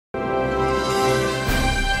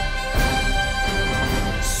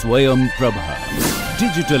Swayam Prabha.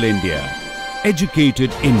 Digital India.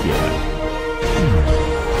 Educated India.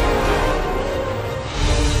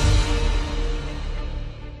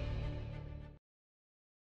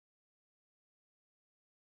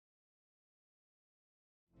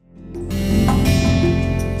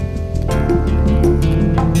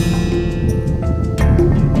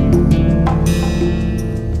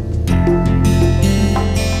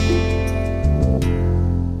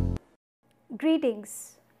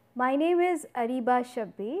 Greetings, my name is Ariba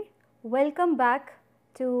Shabbir. Welcome back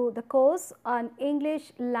to the course on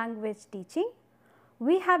English language teaching.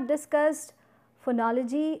 We have discussed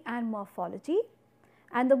phonology and morphology,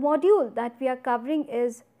 and the module that we are covering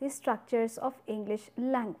is the structures of English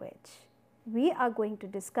language. We are going to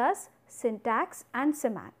discuss syntax and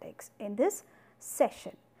semantics in this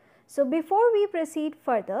session. So, before we proceed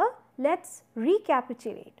further, let's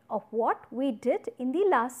recapitulate of what we did in the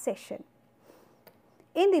last session.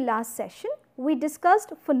 In the last session, we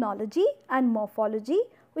discussed phonology and morphology,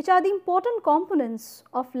 which are the important components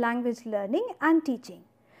of language learning and teaching.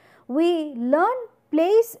 We learned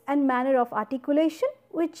place and manner of articulation,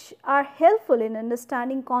 which are helpful in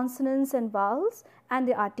understanding consonants and vowels and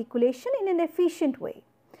the articulation in an efficient way.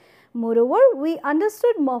 Moreover, we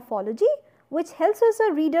understood morphology, which helps us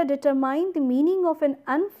a reader determine the meaning of an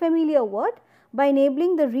unfamiliar word by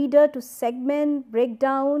enabling the reader to segment, break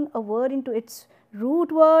down a word into its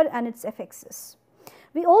root word and its affixes.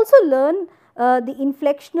 We also learned the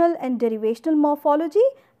inflectional and derivational morphology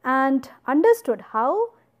and understood how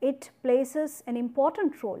it places an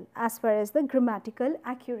important role as far as the grammatical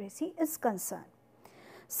accuracy is concerned.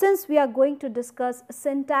 Since we are going to discuss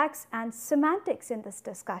syntax and semantics in this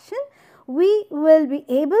discussion, we will be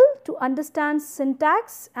able to understand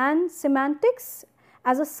syntax and semantics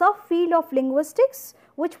as a subfield of linguistics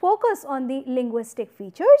which focus on the linguistic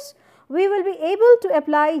features. We will be able to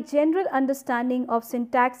apply general understanding of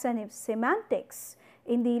syntax and semantics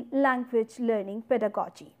in the language learning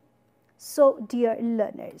pedagogy. So, dear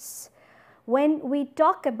learners, when we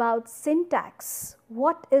talk about syntax,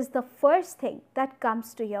 what is the first thing that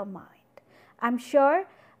comes to your mind? I am sure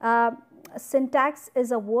syntax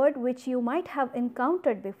is a word which you might have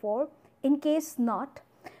encountered before. In case not,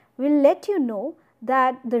 we will let you know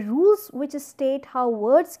that the rules which state how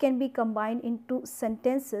words can be combined into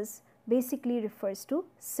sentences basically refers to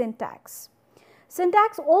syntax.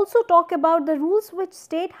 Syntax also talk about the rules which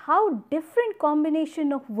state how different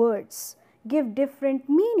combination of words give different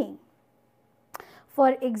meaning.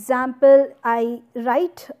 For example, I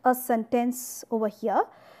write a sentence over here,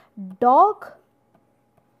 dog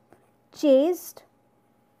chased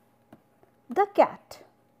the cat,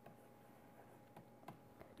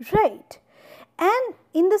 right? And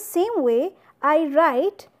in the same way, I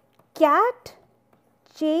write cat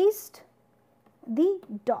chased the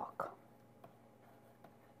dog.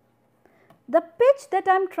 The pitch that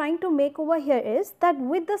I am trying to make over here is that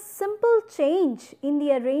with the simple change in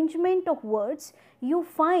the arrangement of words, you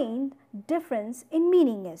find difference in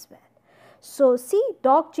meaning as well. So, see,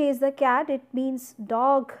 dog chased the cat, it means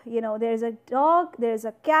dog, there is a dog, there is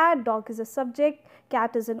a cat, dog is a subject,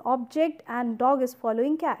 cat is an object and dog is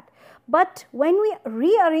following cat. But when we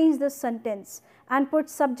rearrange this sentence and put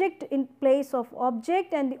subject in place of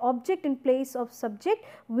object and the object in place of subject,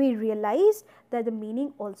 we realize that the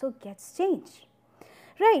meaning also gets changed,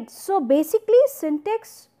 right. So, basically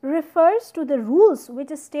syntax refers to the rules which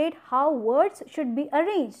state how words should be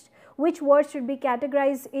arranged, which words should be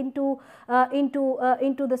categorized into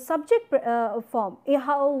the subject form,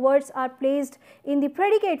 how words are placed in the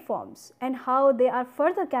predicate forms and how they are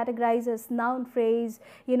further categorized as noun phrase,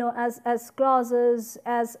 as clauses,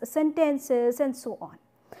 as sentences and so on.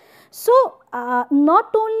 So,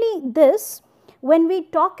 not only this, when we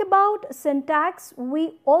talk about syntax,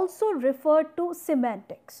 we also refer to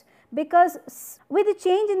semantics, because with the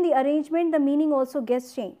change in the arrangement, the meaning also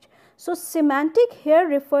gets changed. So, semantic here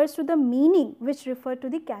refers to the meaning which refer to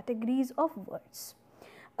the categories of words.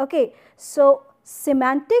 Okay. So,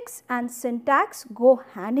 semantics and syntax go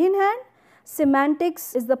hand in hand.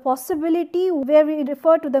 Semantics is the possibility where we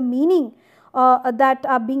refer to the meaning that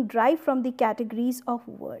are being derived from the categories of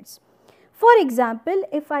words. For example,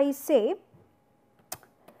 if I say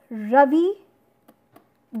Ravi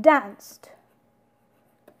danced.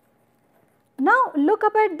 Now, look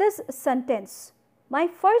up at this sentence. My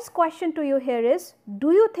first question to you here is,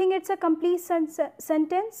 do you think it is a complete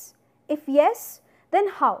sentence? If yes, then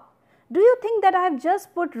how? Do you think that I have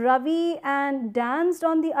just put Ravi and danced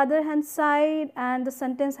on the other hand side and the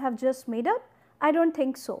sentence have just made up? I do not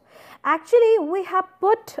think so. Actually, we have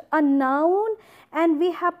put a noun and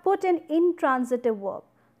we have put an intransitive verb.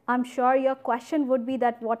 I'm sure your question would be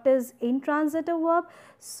that what is intransitive verb?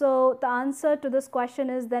 So, the answer to this question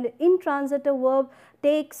is that intransitive verb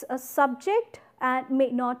takes a subject and may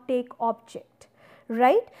not take object,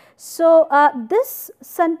 right. So, this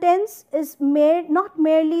sentence is not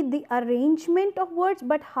merely the arrangement of words,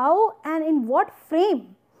 but how and in what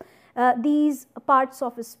frame these parts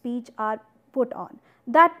of speech are put on,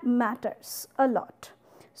 that matters a lot.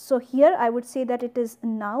 So, here I would say that it is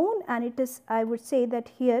noun, and it is, I would say that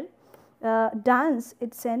here dance,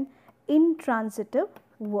 it is an intransitive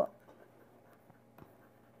verb.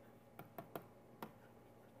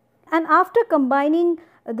 And after combining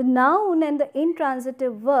the noun and the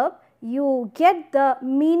intransitive verb, you get the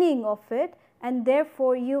meaning of it, and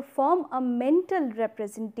therefore you form a mental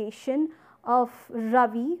representation of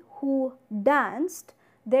Ravi who danced.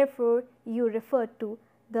 Therefore, you refer to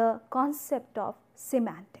the concept of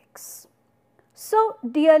semantics. So,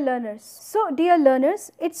 dear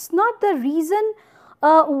learners, it's not the reason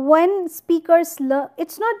when speakers learn,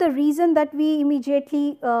 it's not the reason that we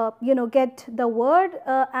immediately get the word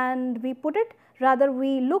and we put it, rather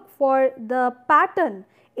we look for the pattern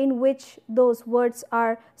in which those words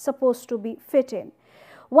are supposed to be fit in.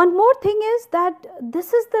 One more thing is that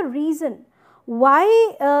this is the reason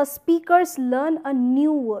why speakers learn a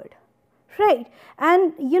new word, right.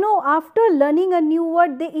 And after learning a new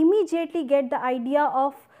word, they immediately get the idea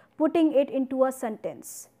of putting it into a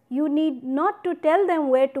sentence. You need not to tell them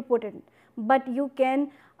where to put it, but you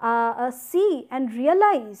can see and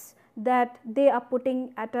realize that they are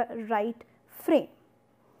putting at a right frame.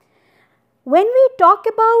 When we talk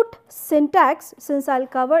about syntax, since I will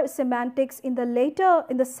cover semantics in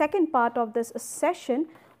the second part of this session,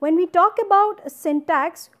 when we talk about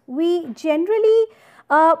syntax, we generally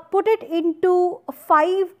put it into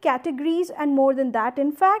 5 categories and more than that,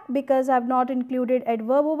 in fact, because I have not included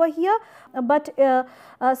adverb over here. But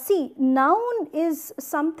see, noun is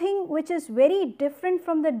something which is very different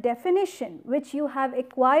from the definition which you have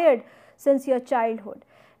acquired since your childhood.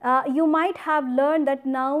 You might have learned that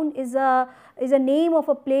noun is a name of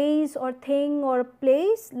a place or thing or a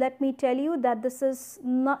place. Let me tell you that this is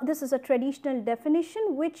a traditional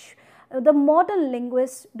definition which the modern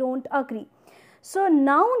linguists do not agree. So,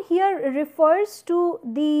 noun here refers to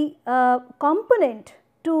the component,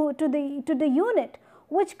 to the unit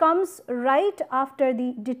which comes right after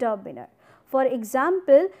the determiner. For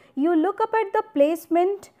example, you look up at the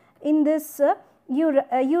placement in this,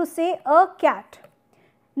 you say a cat.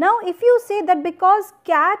 Now, if you say that because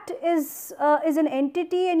cat is an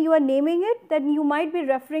entity and you are naming it, then you might be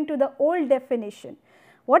referring to the old definition.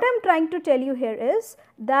 What I am trying to tell you here is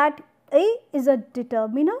that A is a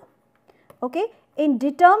determiner. Okay. In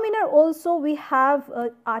determiner also we have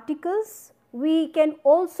articles. We can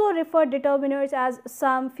also refer determiners as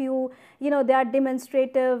some few, they are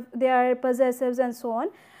demonstrative, they are possessives and so on.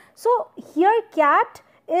 So, here cat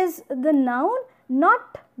is the noun,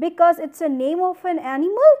 not because it is a name of an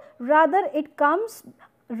animal, rather it comes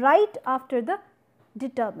right after the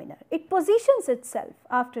determiner. It positions itself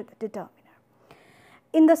after the determiner.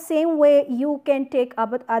 In the same way, you can take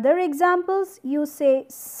other examples. You say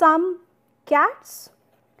some cats,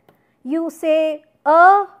 you say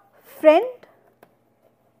a friend,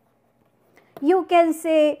 you can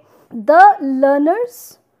say the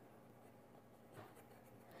learners.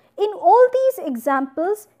 In all these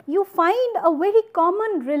examples, you find a very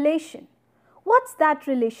common relation. What's that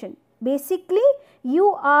relation? Basically, you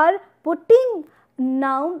are putting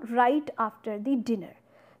noun right after the dinner.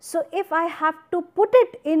 So, if I have to put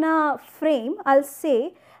it in a frame, I will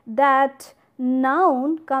say that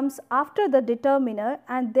noun comes after the determiner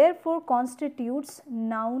and therefore constitutes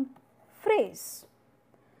noun phrase.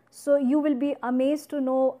 So, you will be amazed to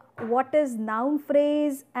know what is noun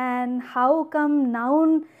phrase and how come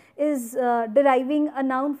noun is deriving a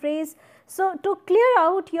noun phrase. So, to clear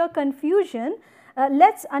out your confusion,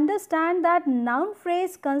 let us understand that noun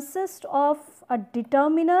phrase consists of a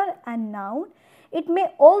determiner and noun. It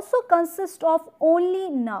may also consist of only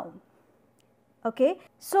noun. Okay.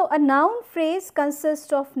 So, a noun phrase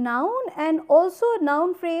consists of noun, and also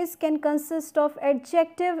noun phrase can consist of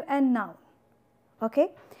adjective and noun.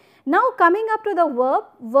 Okay. Now, coming up to the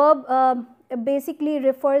verb basically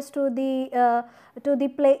refers to the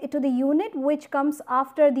unit which comes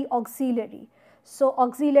after the auxiliary. So,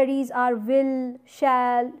 auxiliaries are will,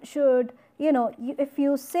 shall, should. If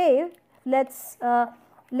you say, let's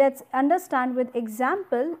understand with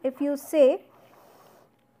example. If you say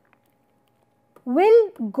will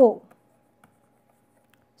go,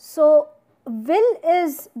 so will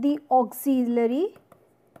is the auxiliary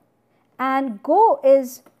and go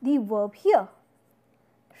is the verb here,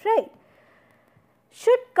 right.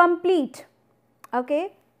 should complete.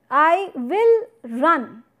 Okay, I will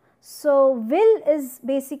run. So, will is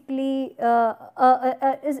basically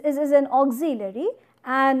is an auxiliary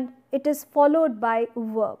and it is followed by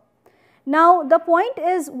verb. Now, the point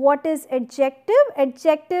is, what is adjective?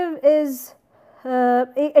 Adjective is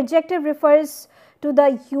adjective refers to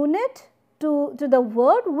the unit, to the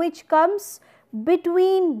word which comes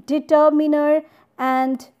between determiner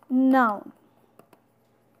and noun.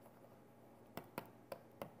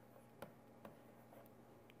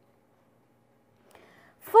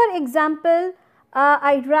 For example,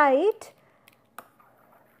 I write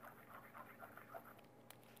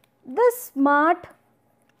the smart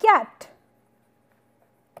cat.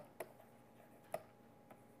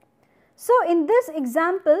 So, in this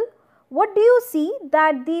example, what do you see?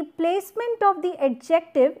 That the placement of the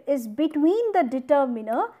adjective is between the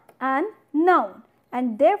determiner and noun,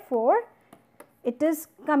 and therefore, it is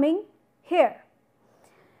coming here.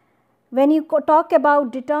 When you talk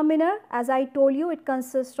about determiner, as I told you, it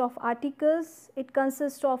consists of articles, it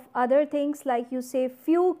consists of other things like you say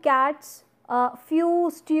few cats,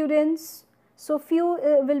 few students. So, few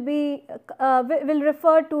will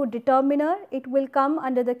refer to determiner, it will come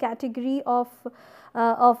under the category of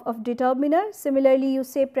determiner. Similarly, you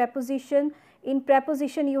say preposition. In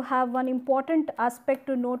preposition, you have one important aspect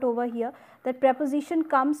to note over here, that preposition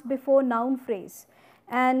comes before noun phrase.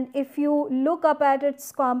 And if you look up at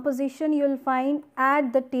its composition, you will find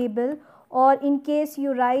at the table, or in case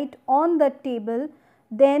you write on the table,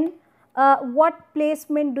 then what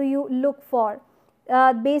placement do you look for?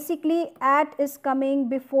 Basically, at is coming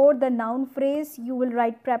before the noun phrase, you will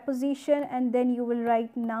write preposition and then you will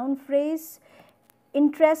write noun phrase.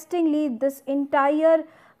 Interestingly, this entire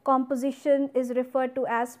composition is referred to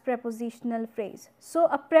as prepositional phrase. So,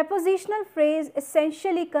 a prepositional phrase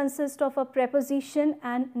essentially consists of a preposition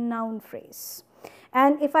and noun phrase.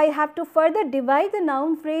 And if I have to further divide the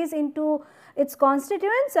noun phrase into its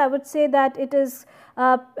constituents, I would say that it is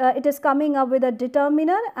coming up with a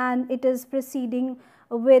determiner and it is preceding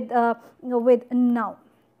with noun.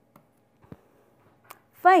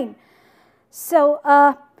 Fine.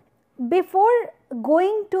 So, before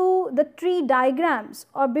going to the tree diagrams,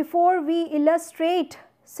 or before we illustrate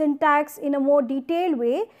syntax in a more detailed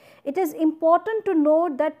way, it is important to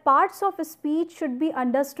note that parts of a speech should be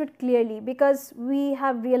understood clearly, because we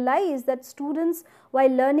have realized that students, while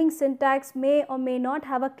learning syntax, may or may not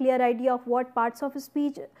have a clear idea of what parts of a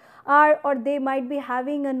speech are, or they might be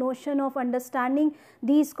having a notion of understanding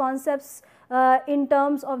these concepts in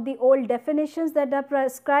terms of the old definitions that are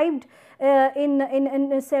prescribed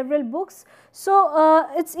in several books. So,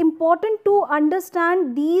 it is important to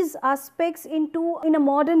understand these aspects in a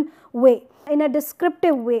modern way, in a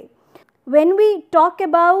descriptive way. When we talk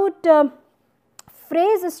about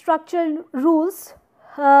phrase structure rules,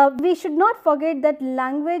 we should not forget that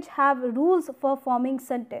language have rules for forming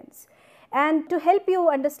sentence. And to help you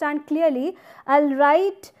understand clearly, I will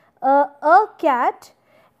write a cat,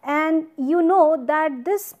 and you know that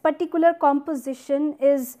this particular composition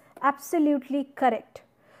is absolutely correct,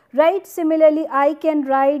 right? Similarly, I can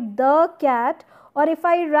write the cat, or if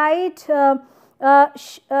I write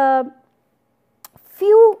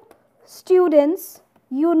few students,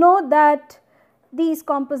 you know that these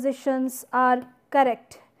compositions are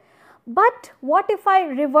correct. But what if I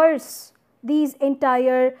reverse these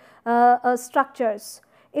entire structures?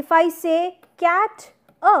 If I say cat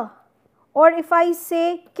a, or if I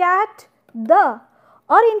say cat the,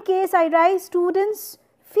 or in case I write students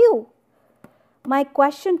few, my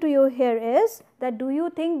question to you here is that do you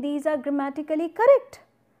think these are grammatically correct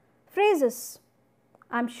phrases?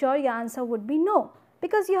 I am sure your answer would be no,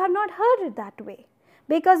 because you have not heard it that way,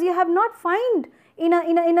 because you have not found in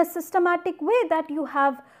a systematic way that you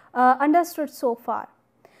have understood so far.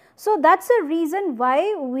 So, that is a reason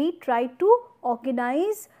why we try to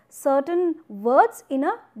organize certain words in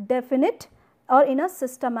a definite or in a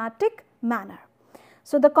systematic manner.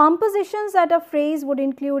 So, the compositions that a phrase would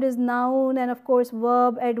include is noun, and of course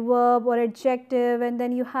verb, adverb or adjective, and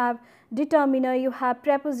then you have determiner, you have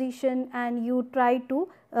preposition, and you try to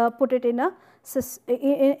put it in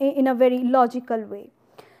a very logical way.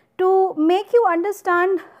 To make you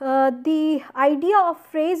understand the idea of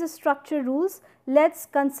phrase structure rules, let us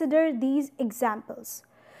consider these examples.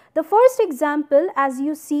 The first example, as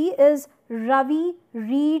you see, is Ravi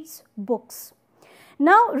reads books.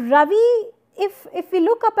 Now, Ravi, if we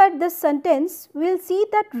look up at this sentence, we will see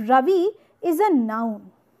that Ravi is a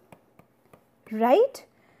noun, right?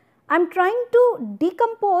 I am trying to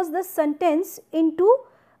decompose this sentence into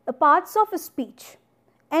parts of a speech,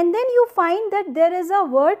 and then you find that there is a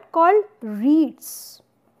word called reads.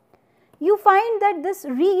 you find that this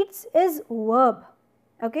reads is verb,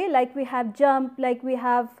 okay, like we have jump, like we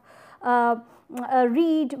have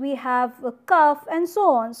read, we have cough and so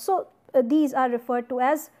on. So, these are referred to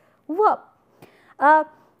as verb.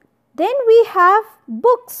 Then we have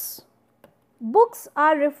books. Books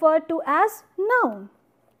are referred to as noun.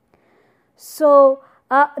 So,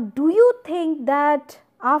 do you think that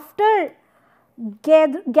after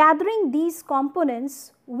gathering these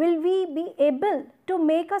components, will we be able to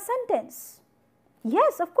make a sentence?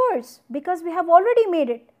 Yes, of course, because we have already made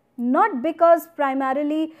it, not because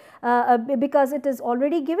primarily because it is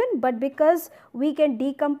already given, but because we can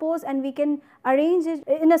decompose and we can arrange it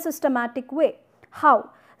in a systematic way. How?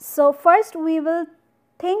 So, first we will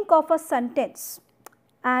think of a sentence,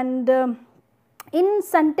 and in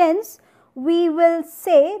sentence we will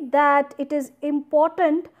say that it is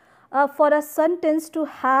important for a sentence to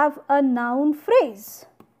have a noun phrase,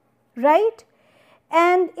 right?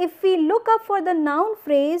 And if we look up for the noun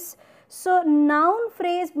phrase, so noun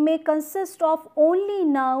phrase may consist of only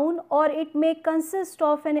noun, or it may consist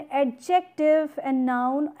of an adjective and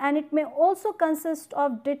noun, and it may also consist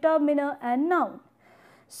of determiner and noun.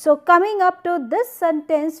 So, coming up to this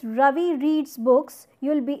sentence, Ravi reads books,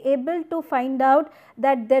 you will be able to find out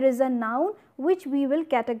that there is a noun which we will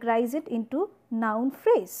categorize it into noun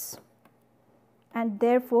phrase, and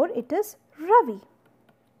therefore it is Ravi.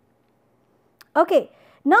 Okay,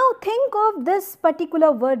 now think of this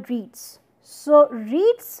particular word reads. So,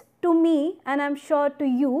 reads to me, and I am sure to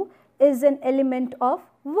you, is an element of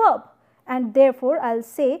verb, and therefore I will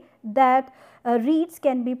say that reads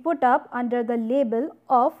can be put up under the label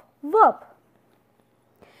of verb.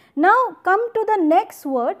 Now, come to the next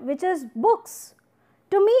word, which is books.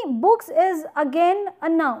 To me, books is again a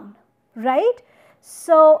noun, right?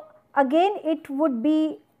 So, again it would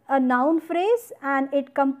be a noun phrase and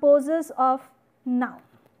it composes of noun.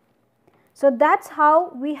 So, that is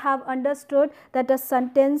how we have understood that a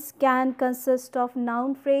sentence can consist of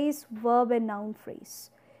noun phrase, verb and noun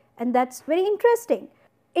phrase, and that is very interesting.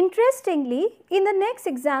 Interestingly, in the next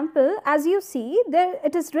example, as you see, there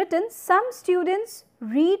it is written, some students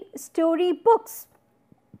read story books.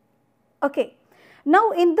 Okay.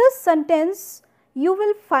 Now, in this sentence, you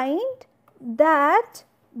will find that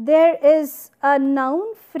there is a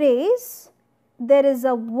noun phrase, there is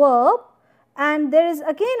a verb, and there is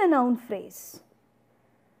again a noun phrase.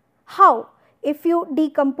 How? If you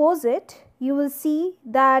decompose it, you will see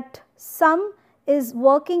that some is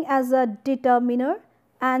working as a determiner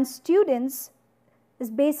and students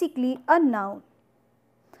is basically a noun.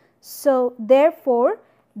 So, therefore,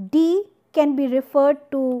 D can be referred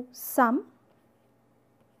to some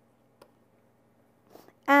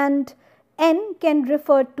and N can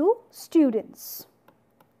refer to students.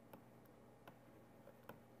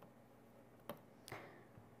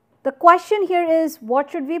 The question here is,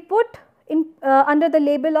 what should we put in under the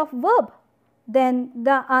label of verb? Then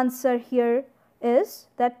the answer here is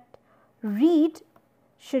that read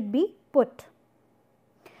should be put.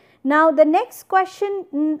 Now, the next question,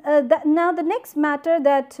 now the next matter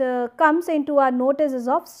that comes into our notice is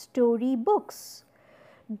of story books.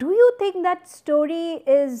 Do you think that story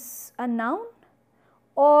is a noun,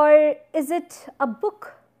 or is it a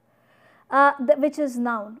book which is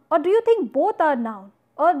noun, or do you think both are noun,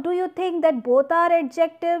 or do you think that both are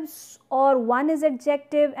adjectives, or one is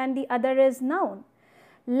adjective and the other is noun?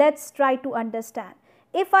 Let us try to understand.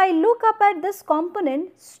 If I look up at this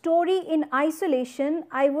component story in isolation,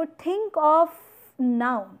 I would think of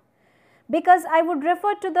noun, because I would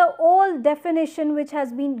refer to the old definition which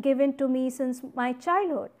has been given to me since my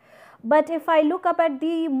childhood. But if I look up at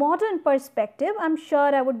the modern perspective, I am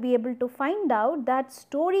sure I would be able to find out that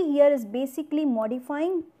story here is basically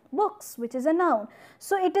modifying books, which is a noun.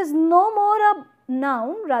 So, it is no more a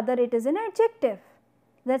noun, rather it is an adjective.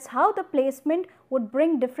 That is how the placement would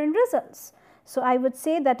bring different results. So, I would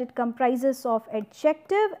say that it comprises of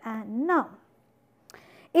adjective and noun.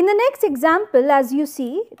 In the next example, as you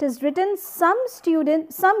see, it is written, some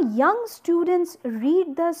young students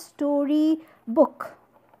read the story book.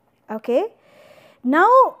 Okay.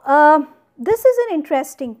 Now, this is an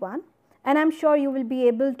interesting one, and I am sure you will be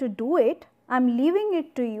able to do it. I am leaving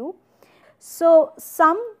it to you. So,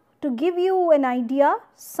 some, to give you an idea,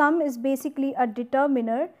 some is basically a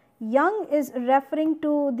determiner, young is referring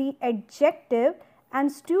to the adjective,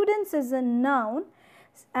 and students is a noun,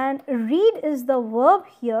 and read is the verb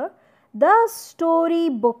here. The story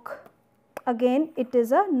book, again it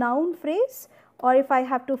is a noun phrase, or if I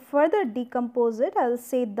have to further decompose it, I will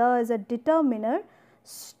say the is a determiner,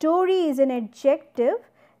 story is an adjective,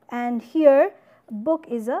 and here book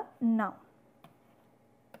is a noun.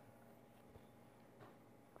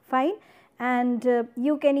 Fine. and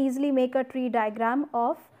you can easily make a tree diagram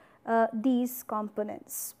of these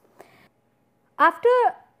components. After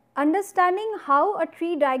understanding how a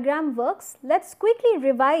tree diagram works, let us quickly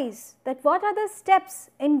revise that what are the steps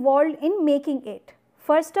involved in making it.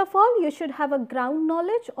 First of all, you should have a ground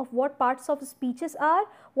knowledge of what parts of speeches are,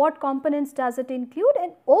 what components does it include,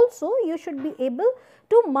 and also you should be able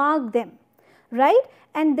to mark them, right?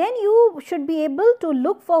 And then you should be able to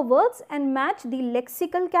look for words and match the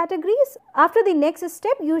lexical categories. After the next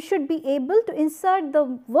step, you should be able to insert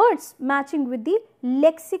the words matching with the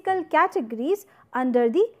lexical categories under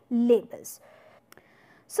the labels.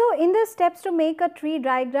 So, in the steps to make a tree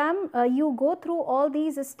diagram, you go through all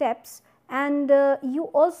these steps, and you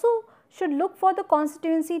also should look for the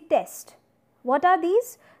constituency test. What are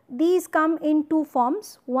these? These come in two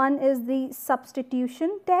forms. One is the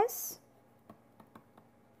substitution test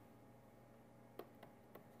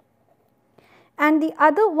and the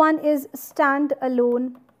other one is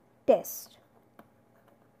stand-alone test.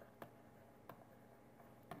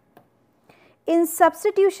 In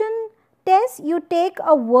substitution test, you take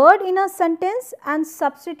a word in a sentence and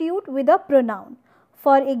substitute with a pronoun.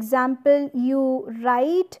 For example, you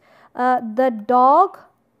write the dog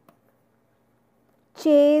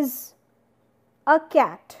chased a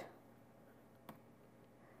cat,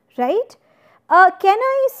 right? Can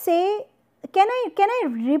I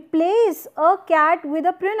replace a cat with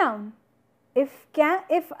a pronoun? If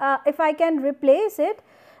I can replace it,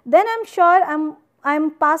 then I'm sure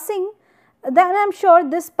I'm passing. Then I'm sure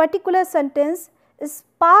this particular sentence is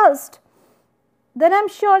passed. Then I'm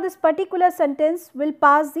sure this particular sentence will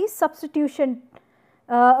pass the substitution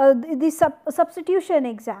substitution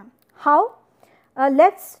exam. How?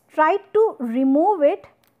 Let's try to remove it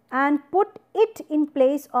and put it in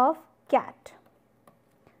place of cat.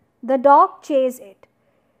 The dog chased it.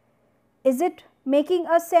 Is it making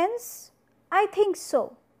a sense? I think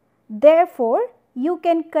so. Therefore, you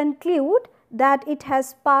can conclude that it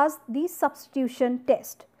has passed the substitution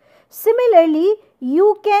test. Similarly,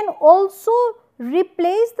 you can also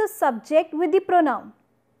replace the subject with the pronoun.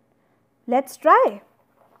 Let's try.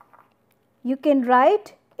 You can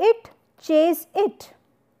write it chased it.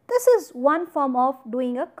 This is one form of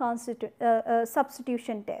doing a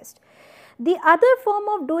substitution test. The other form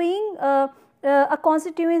of doing a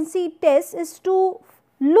constituency test is to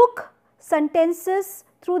look sentences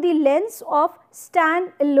through the lens of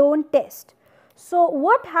stand-alone test. So,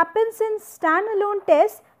 what happens in stand-alone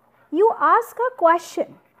test? You ask a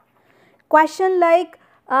question like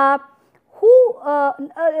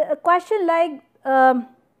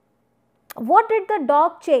what did the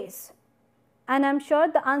dog chase? And I am sure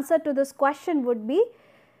the answer to this question would be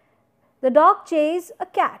the dog chased a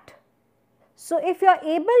cat. So, if you are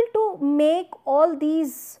able to make all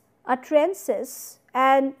these utterances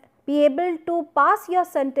and be able to pass your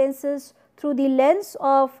sentences through the lens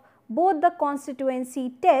of both the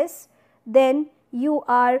constituency tests, then you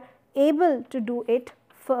are able to do it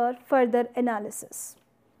for further analysis.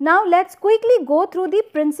 Now, let us quickly go through the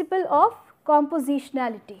principle of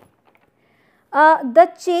compositionality. The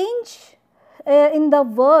change in the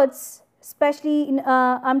words, especially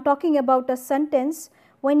I am talking about a sentence,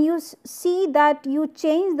 when you see that you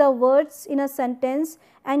change the words in a sentence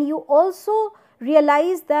and you also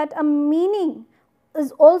realize that a meaning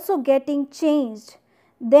is also getting changed,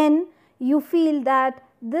 then you feel that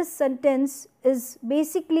this sentence is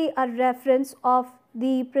basically a reference of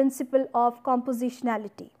the principle of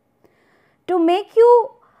compositionality. To make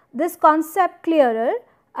you this concept clearer,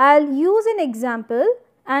 I will use an example,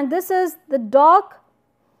 and this is the dog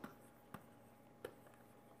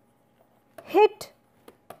hit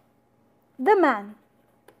the man,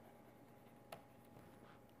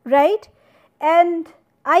 right? And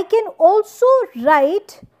I can also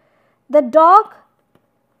write the dog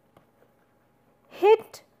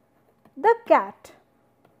hit the cat.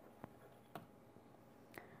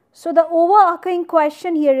 So, the overarching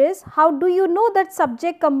question here is, how do you know that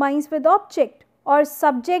subject combines with object or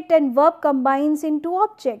subject and verb combines into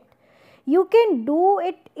object? You can do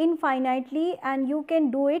it infinitely and you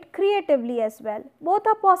can do it creatively as well. Both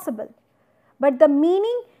are possible. But the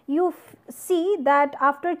meaning you see that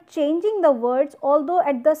after changing the words, although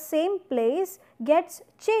at the same place, gets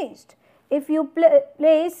changed. If you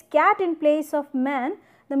place cat in place of man,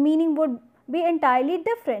 the meaning would be entirely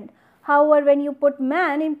different. However, when you put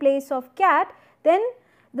man in place of cat, then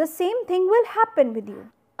the same thing will happen with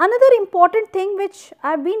you. Another important thing which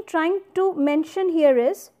I have been trying to mention here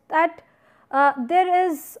is that there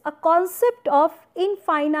is a concept of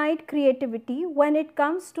infinite creativity when it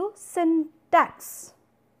comes to syntax.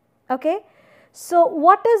 Okay. So,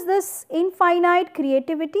 what is this infinite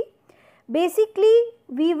creativity? Basically,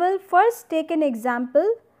 we will first take an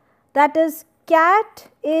example, that is cat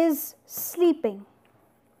is sleeping.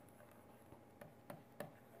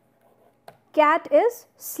 Cat is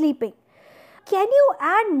sleeping. Can you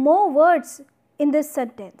add more words in this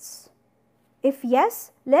sentence? If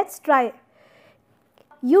yes, let's try.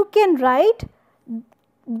 You can write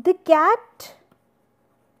the cat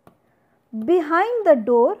behind the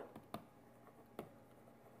door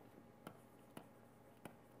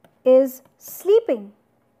is sleeping.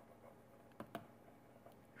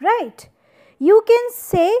 Right. You can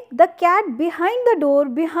say the cat behind the door,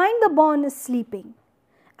 behind the barn is sleeping,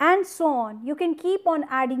 and so on. You can keep on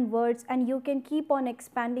adding words and you can keep on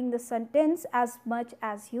expanding the sentence as much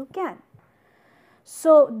as you can.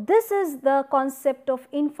 So, this is the concept of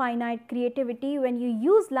infinite creativity. When you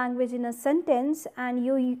use language in a sentence and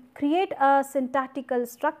you create a syntactical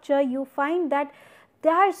structure, you find that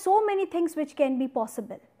there are so many things which can be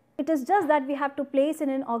possible. It is just that we have to place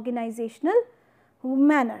in an organizational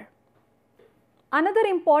manner. Another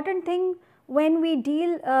important thing when we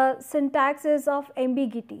deal syntax is of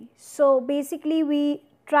ambiguity. So, basically we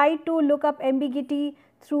try to look up ambiguity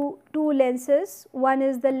through two lenses. One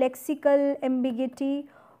is the lexical ambiguity,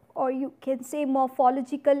 or you can say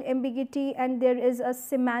morphological ambiguity, and there is a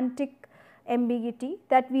semantic ambiguity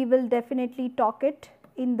that we will definitely talk it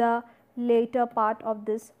in the later part of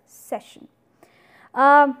this session.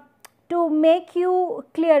 To make you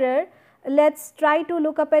clearer, let's try to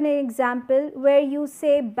look up an example where you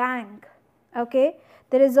say bank. Okay,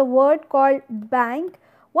 there is a word called bank.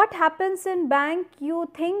 What happens in bank? You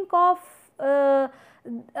think of a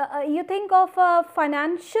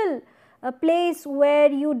financial place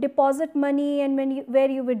where you deposit money and where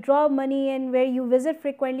you withdraw money and where you visit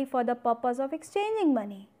frequently for the purpose of exchanging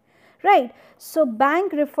money, right? So,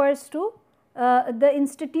 bank refers to the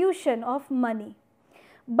institution of money,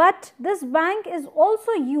 but this bank is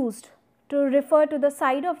also used to refer to the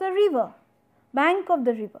side of the river, bank of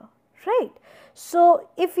the river, right? So,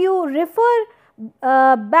 if you refer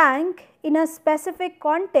bank in a specific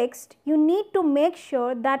context, you need to make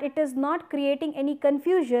sure that it is not creating any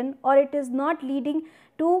confusion or it is not leading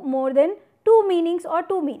to more than two meanings or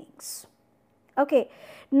two meanings. Okay.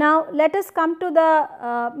 Now, let us come to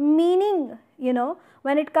the meaning,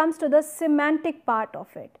 when it comes to the semantic part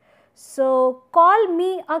of it. So, call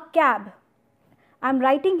me a cab. I am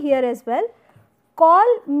writing here as well,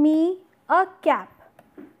 call me a cab.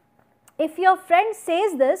 If your friend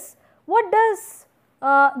says this, what does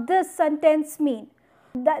this sentence mean?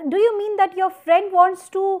 Do you mean that your friend wants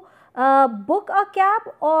to book a cab,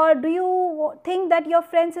 or do you think that your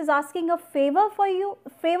friend is asking a favor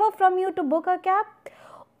from you to book a cab,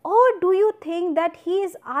 or do you think that he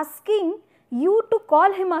is asking you to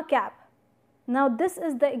call him a cab? Now, this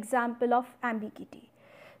is the example of ambiguity.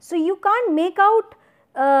 So, you can't make out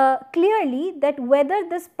clearly that whether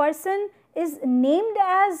this person is named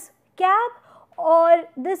as cab or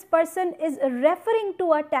this person is referring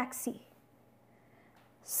to a taxi.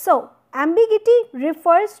 So, ambiguity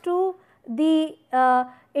refers to the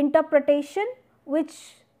interpretation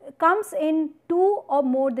which comes in two or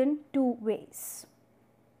more than two ways.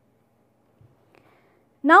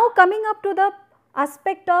 Now, coming up to the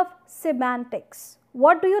aspect of semantics.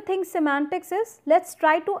 What do you think semantics is? Let us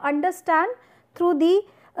try to understand through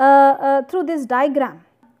this diagram.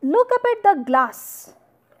 Look up at the glass,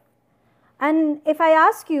 and if I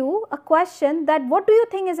ask you a question that what do you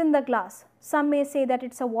think is in the glass? Some may say that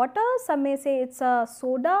it is a water, some may say it is a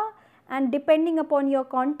soda, and depending upon your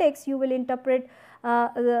context you will interpret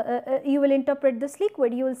this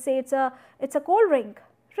liquid. You will say it is a cold drink,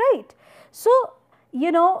 right? So,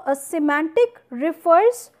 a semantic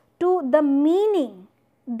refers to the meaning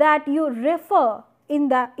that you refer in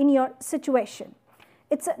your situation.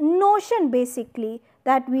 It is a notion basically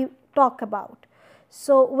that we talk about.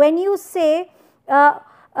 So, when you say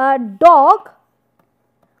dog,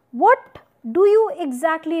 what do you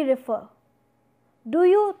exactly refer? Do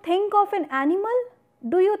you think of an animal?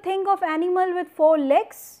 Do you think of animal with 4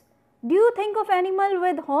 legs? Do you think of animal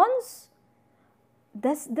with horns?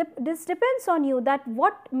 This depends on you, that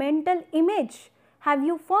what mental image have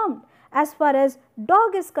you formed as far as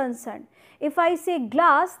dog is concerned. If I say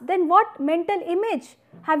glass, then what mental image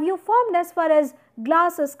have you formed as far as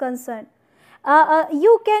glass is concerned?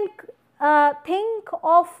 You can think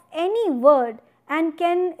of any word and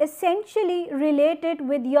can essentially relate it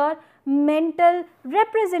with your mental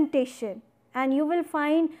representation, and you will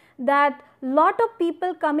find that lot of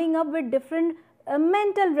people coming up with different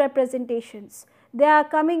mental representations. They are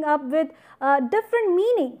coming up with different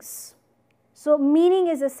meanings. So, meaning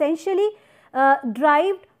is essentially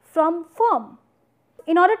derived from form.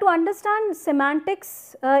 in order to understand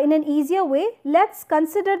semantics in an easier way, let's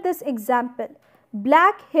consider this example.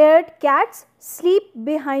 Black haired cats sleep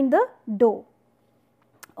behind the door.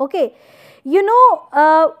 Okay. You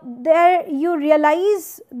know, there you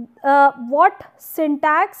realize what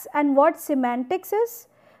syntax and what semantics is,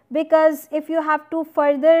 because if you have to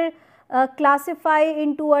further classify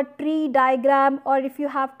into a tree diagram, or if you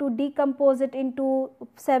have to decompose it into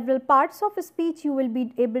several parts of a speech, you will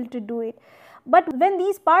be able to do it. But when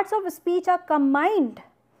these parts of a speech are combined,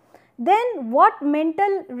 then what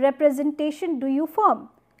mental representation do you form?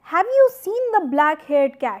 Have you seen the black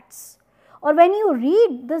haired cats? Or when you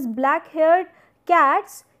read this black haired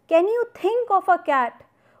cats, can you think of a cat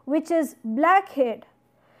which is black haired,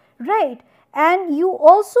 right? And you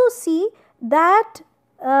also see that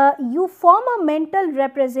you form a mental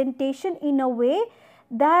representation in a way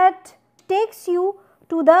that takes you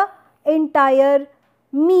to the entire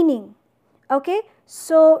meaning. Okay.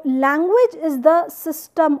 So, language is the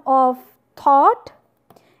system of thought.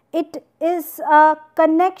 It is a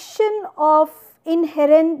connection of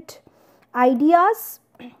inherent ideas,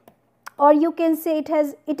 or you can say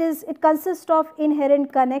it consists of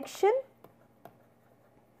inherent connection,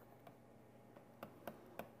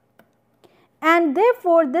 and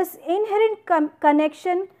therefore this inherent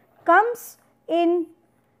connection comes in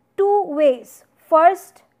two ways.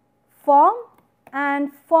 First, form,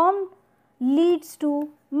 and form leads to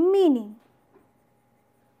meaning.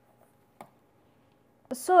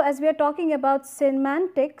 So, as we are talking about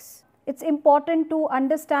semantics, it is important to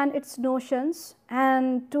understand its notions,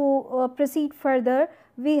 and to proceed further,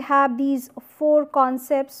 we have these four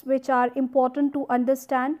concepts which are important to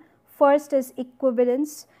understand. First is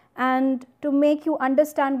equivalence, and to make you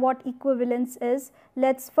understand what equivalence is,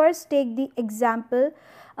 let us first take the example.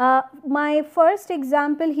 My first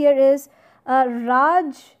example here is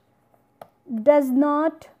Raj does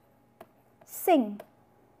not sing,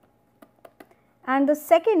 and the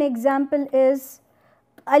second example is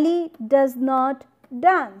Ali does not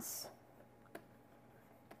dance.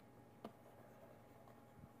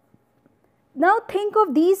 Now think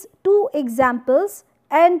of these two examples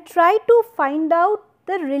and try to find out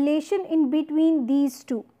the relation in between these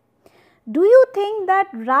two. Do you think that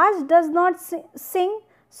Raj does not sing,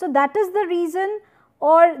 so that is the reason,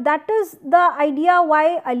 or that is the idea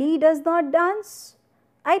why Ali does not dance?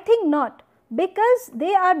 I think not, because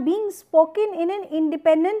they are being spoken in an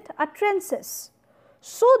independent utterances.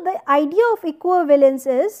 So, the idea of equivalence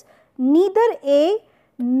is neither A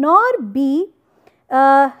nor B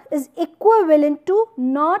is equivalent to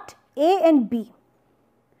not A and B,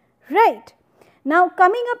 right. Now,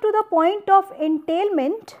 coming up to the point of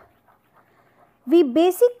entailment, we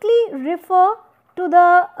basically refer to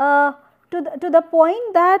the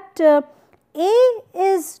point that A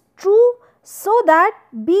is true, so that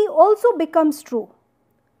B also becomes true.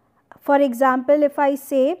 For example, if I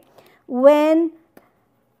say when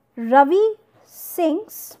Ravi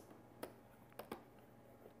sings,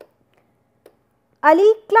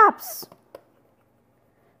 Ali claps.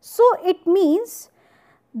 So, it means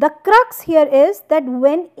the crux here is that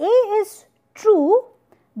when A is true,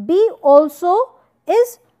 B also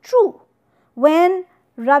is true. When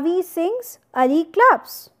Ravi sings, Ali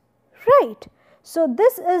claps, right. So,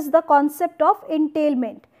 this is the concept of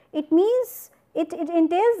entailment. It means it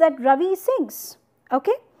entails that Ravi sings.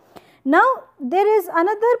 Okay. Now, there is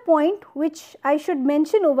another point which I should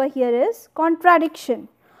mention over here is contradiction.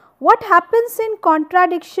 What happens in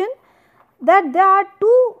contradiction? That there are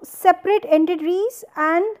two separate entities,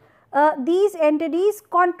 and these entities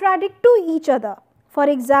contradict to each other. For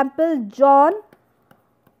example, John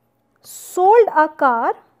sold a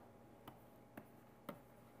car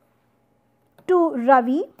to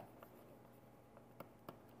Ravi,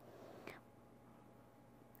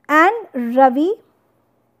 and Ravi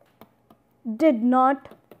did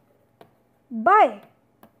not buy.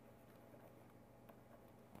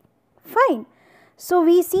 Fine. So,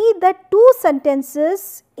 we see that two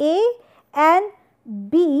sentences A and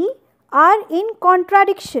B are in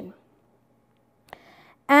contradiction,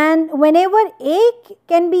 and whenever A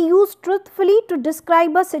can be used truthfully to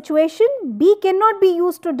describe a situation, B cannot be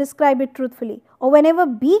used to describe it truthfully, or whenever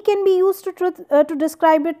B can be used to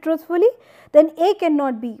describe it truthfully, then A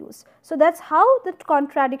cannot be used. So, that is how the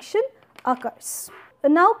contradiction occurs.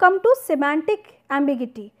 Now, come to semantic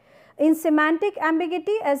ambiguity. In semantic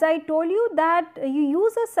ambiguity, as I told you that you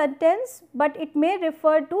use a sentence, but it may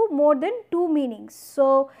refer to more than two meanings.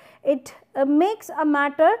 So, it makes a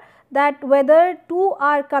matter that whether two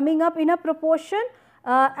are coming up in a proportion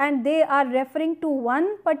and they are referring to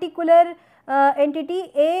one particular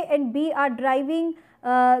entity, A and B are driving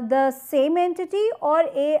the same entity, or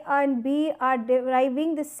A and B are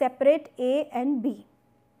deriving the separate A and B.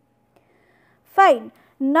 Fine.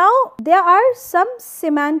 Now, there are some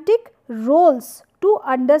semantic roles to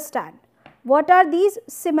understand. What are these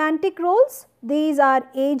semantic roles? These are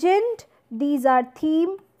agent, these are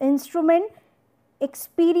theme, instrument,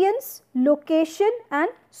 experience, location and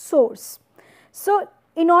source. So,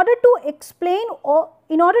 in order to explain or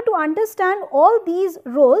in order to understand all these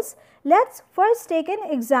roles, let us first take an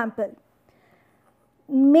example.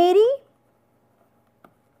 Mary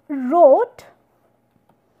wrote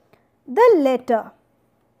the letter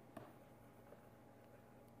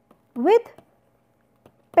with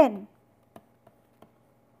pen.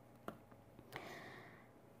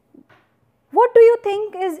 What do you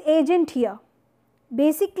think is agent here?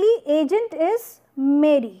 Basically, agent is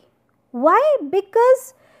Mary. Why?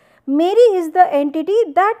 Because Mary is the entity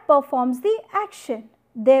that performs the action.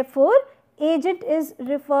 Therefore, agent is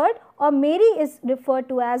referred, or Mary is referred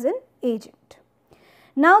to as an agent.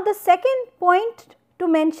 Now, the second point to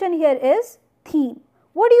mention here is theme.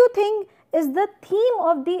 What do you think is the theme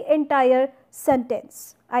of the entire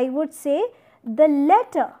sentence? I would say the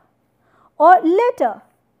letter or letter.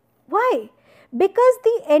 Why? Because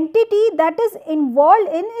the entity that is involved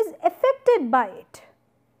in is affected by it.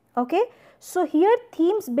 Okay. So, here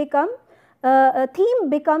theme becomes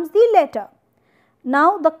the letter.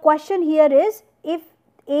 Now, the question here is, if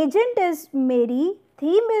agent is Mary,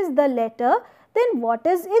 theme is the letter, then what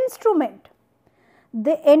is instrument?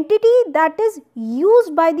 The entity that is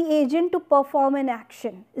used by the agent to perform an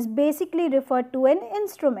action is basically referred to an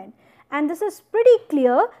instrument, and this is pretty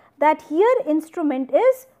clear that here instrument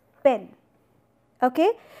is pen.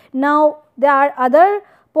 Okay. Now, there are other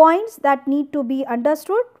points that need to be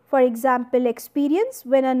understood. For example, experience,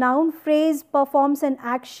 when a noun phrase performs an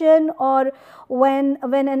action, or when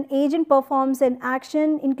an agent performs an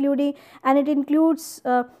action, including, and it includes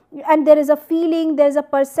and there is a feeling, there is a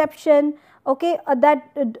perception, okay,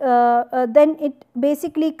 then it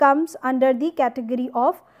basically comes under the category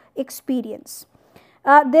of experience.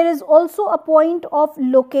 There is also a point of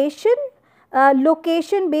location.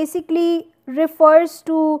 Location basically refers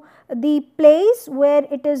to the place where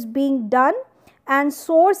it is being done, and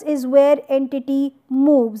source is where entity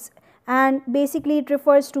moves, and basically it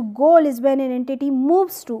refers to goal is when an entity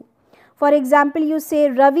moves to. For example, you say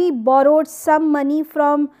Ravi borrowed some money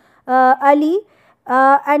from Ali,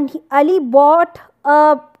 and Ali bought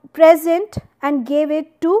a present and gave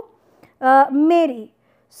it to Mary.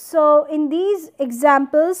 So, in these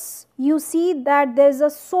examples you see that there is a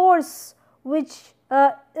source which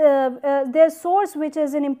there's source which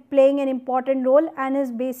is playing an important role and is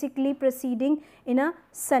basically proceeding in a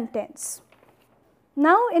sentence.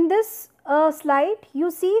 Now, in this slide you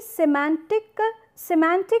see semantic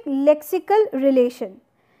lexical relation,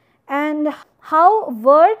 and how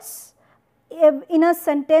words in a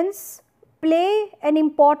sentence play an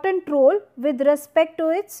important role with respect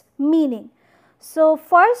to its meaning. So,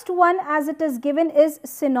 first one as it is given is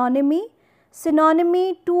synonymy.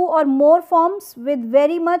 Synonymy, two or more forms with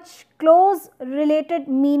very much close related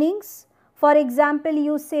meanings. For example,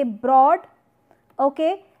 you say broad,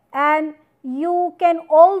 okay, and you can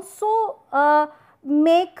also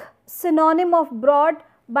make synonym of broad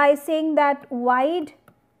by saying that wide,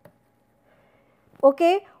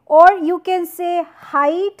 okay, or you can say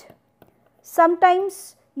hide.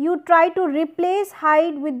 Sometimes you try to replace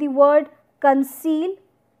hide with the word conceal,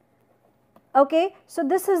 okay. So,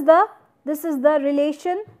 this is the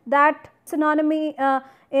relation that synonymy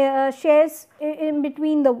shares in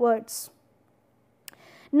between the words.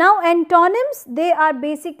 Now, antonyms, they are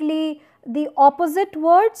basically the opposite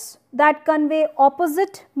words that convey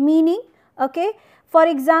opposite meaning, okay. For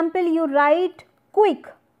example, you write quick.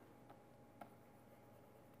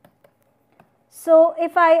 So,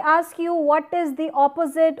 if I ask you what is the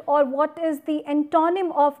opposite or what is the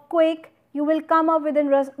antonym of quick, you will come up with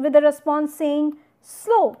a response saying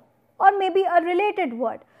slow, or maybe a related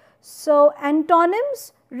word. So,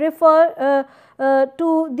 antonyms refer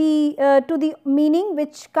to the meaning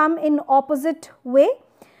which come in opposite way.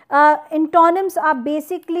 Antonyms are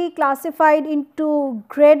basically classified into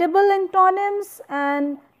gradable antonyms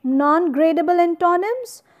and non-gradable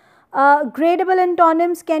antonyms. Gradable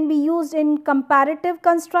antonyms can be used in comparative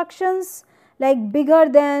constructions like bigger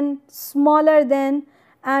than, smaller than,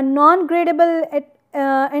 and non-gradable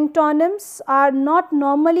antonyms are not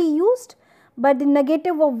normally used, but the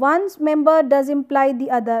negative of one's member does imply the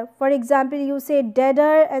other. For example, you say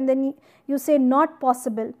deader and then you say not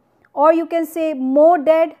possible, or you can say more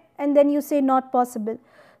dead and then you say not possible.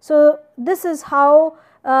 So, this is how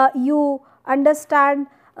you understand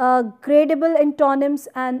gradable antonyms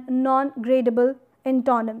and non-gradable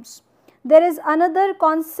antonyms. There is another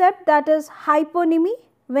concept, that is hyponymy.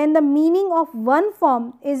 When the meaning of one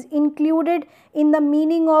form is included in the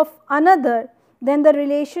meaning of another, then the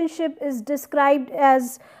relationship is described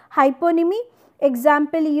as hyponymy.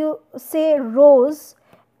 Example, you say rose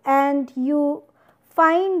and you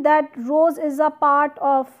find that rose is a part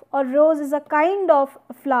of, or rose is a kind of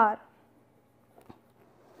flower,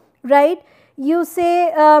 right. You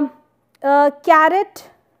say carrot,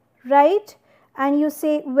 right, and you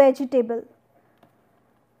say vegetable.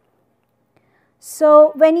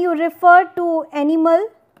 So, when you refer to animal,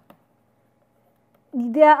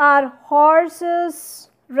 there are horses,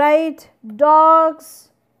 right, dogs,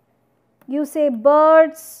 you say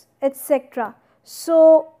birds, etc.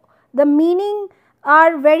 So, the meaning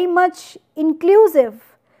are very much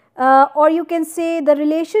inclusive, or you can say the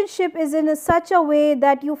relationship is in such a way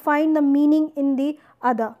that you find the meaning in the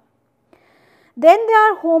other. Then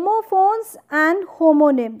there are homophones and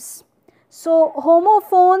homonyms. So,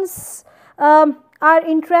 homophones are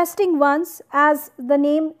interesting ones, as the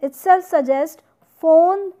name itself suggests.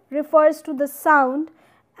 Phone refers to the sound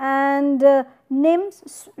and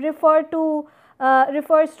nyms refers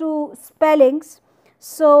to spellings.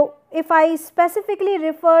 So, if I specifically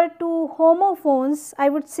refer to homophones, I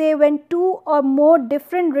would say when two or more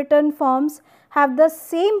different written forms have the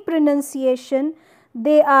same pronunciation,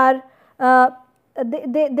 they are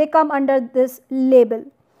they come under this label.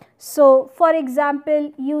 So, for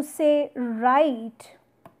example, you say right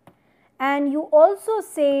and you also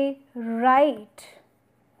say right.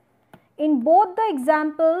 In both the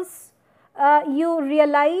examples, you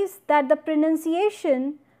realize that the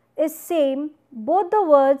pronunciation is same, both the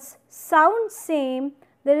words sound same,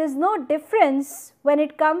 there is no difference when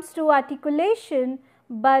it comes to articulation,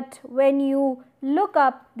 but when you look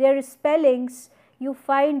up their spellings, you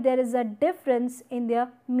find there is a difference in their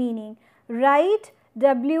meaning. Right,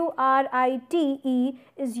 W-R-I-T-E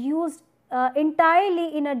is used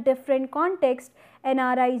entirely in a different context, and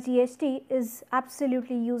R-I-G-H-T is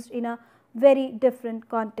absolutely used in a very different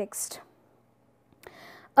context.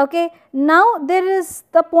 Okay. Now, there is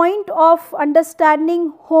the point of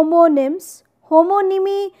understanding homonyms.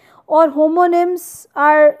 Homonymy or homonyms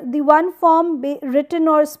are the one form written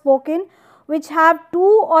or spoken which have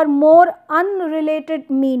two or more unrelated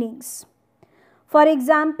meanings. For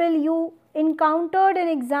example, you encountered an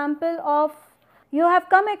example of, you have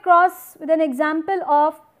come across with an example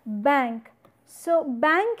of bank. So,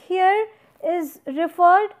 bank here is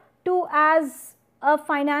referred to as a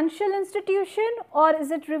financial institution, or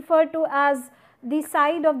is it referred to as the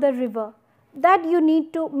side of the river? That you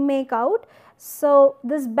need to make out. So,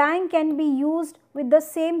 this bank can be used with the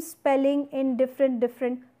same spelling in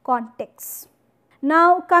different contexts.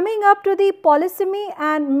 Now, coming up to the polysemy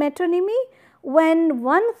and metonymy, when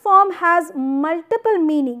one form has multiple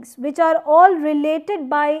meanings which are all related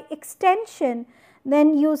by extension,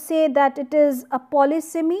 then you say that it is a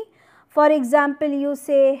polysemy. For example, you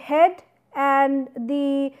say head and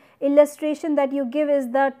the illustration that you give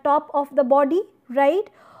is the top of the body, right,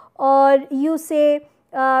 or you say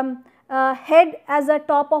head as a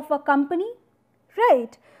top of a company,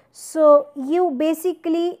 right. So, you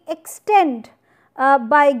basically extend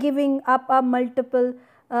by giving up a multiple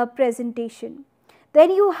presentation.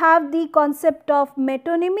 Then you have the concept of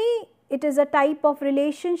metonymy. It is a type of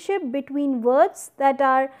relationship between words that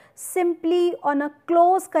are simply on a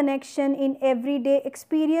close connection in everyday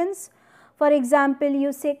experience. For example,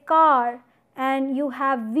 you say car and you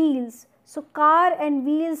have wheels. So, car and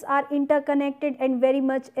wheels are interconnected and very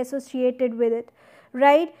much associated with it,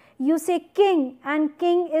 right. You say king and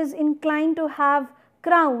king is inclined to have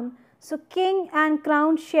crown. So, king and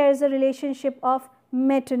crown shares a relationship of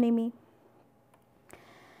metonymy.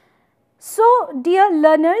 So, dear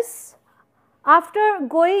learners, after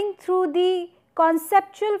going through the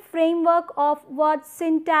conceptual framework of what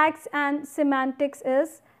syntax and semantics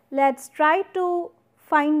is, let us try to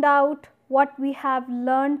find out what we have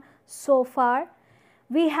learned so far.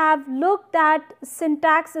 We have looked at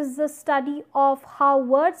syntax is the study of how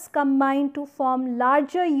words combine to form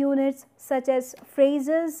larger units such as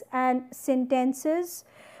phrases and sentences.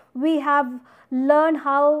 We have learned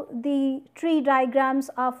how the tree diagrams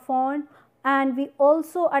are formed, and we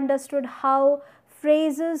also understood how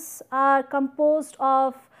phrases are composed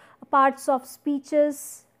of parts of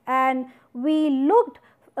speeches, and we looked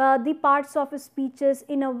the parts of speeches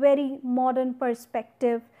in a very modern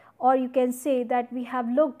perspective, or you can say that we have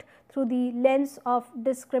looked through the lens of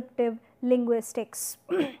descriptive linguistics.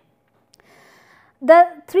 The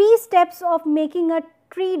 3 steps of making a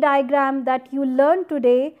tree diagram that you learned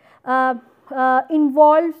today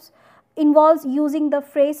involves using the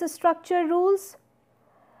phrase structure rules,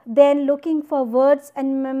 then looking for words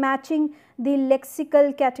and matching the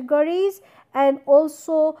lexical categories, and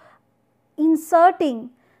also inserting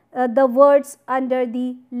the words under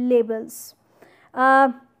the labels.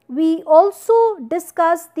 We also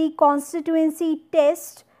discussed the constituency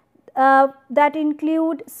test that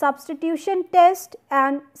include substitution test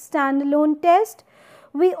and standalone test.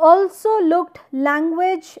 We also looked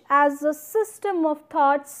language as a system of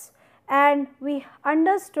thoughts, and we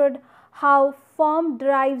understood how form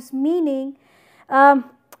derives meaning,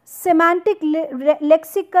 semantic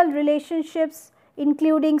lexical relationships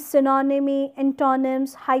including synonymy,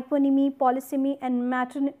 antonyms, hyponymy, polysemy and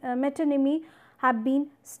metonymy have been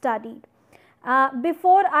studied.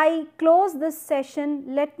 Before I close this session,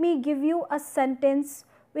 let me give you a sentence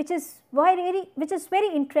which is very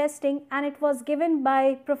interesting, and it was given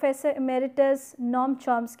by Professor Emeritus Noam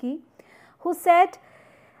Chomsky, who said,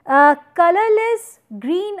 colorless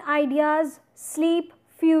green ideas sleep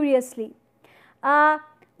furiously.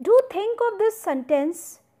 Do think of this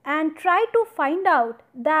sentence and try to find out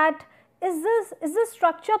that is this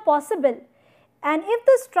structure possible, and if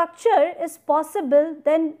the structure is possible,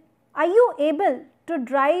 then are you able to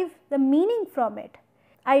derive the meaning from it?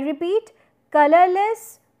 I repeat,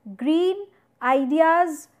 colorless green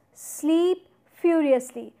ideas sleep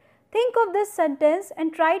furiously. Think of this sentence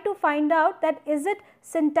and try to find out that is it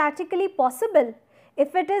syntactically possible?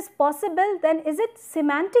 If it is possible, then is it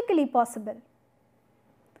semantically possible?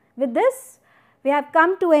 With this, we have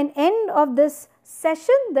come to an end of this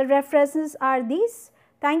session. The references are these.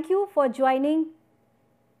 Thank you for joining.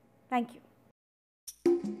 Thank you.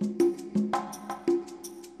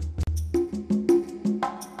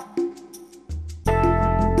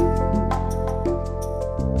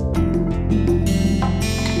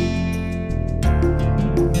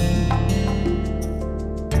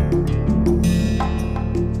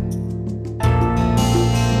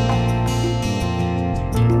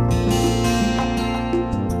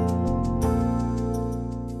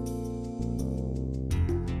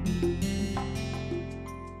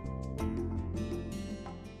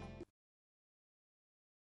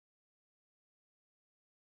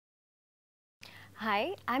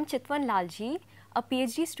 Hi, I am Chitwan Lalji, a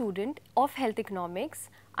PhD student of Health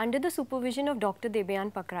Economics under the supervision of Dr.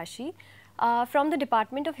 Debayan Pakrashi from the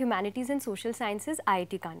Department of Humanities and Social Sciences,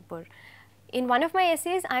 IIT Kanpur. In one of my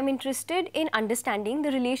essays, I am interested in understanding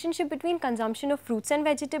the relationship between consumption of fruits and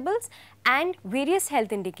vegetables and various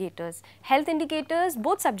health indicators. Health indicators,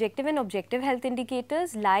 both subjective and objective health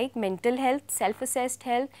indicators like mental health, self-assessed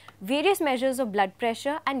health, various measures of blood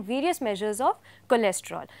pressure and various measures of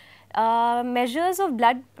cholesterol. Measures of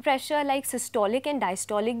blood pressure like systolic and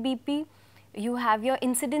diastolic BP, you have your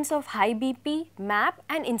incidence of high BP, MAP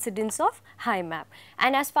and incidence of high MAP.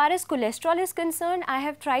 And as far as cholesterol is concerned, I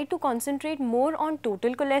have tried to concentrate more on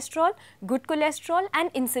total cholesterol, good cholesterol and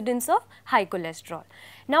incidence of high cholesterol.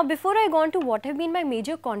 Now, before I go on to what have been my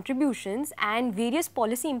major contributions and various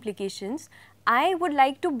policy implications, I would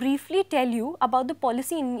like to briefly tell you about the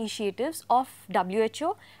policy initiatives of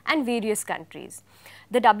WHO and various countries.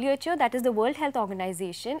 The WHO, that is the World Health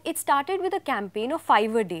Organization, it started with a campaign of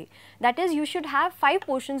 5 a day. That is, you should have 5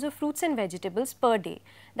 portions of fruits and vegetables per day.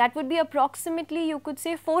 That would be approximately, you could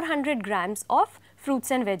say, 400 grams of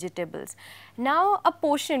fruits and vegetables. Now, a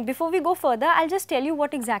portion, before we go further, I'll just tell you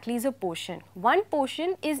what exactly is a portion. One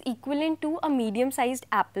portion is equivalent to a medium-sized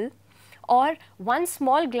apple, or one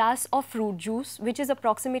small glass of fruit juice, which is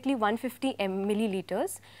approximately 150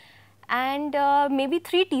 milliliters, and maybe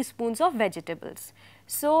 3 teaspoons of vegetables.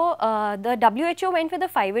 So, the WHO went with a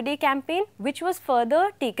 5 a day campaign, which was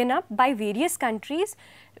further taken up by various countries.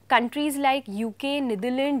 Countries like UK,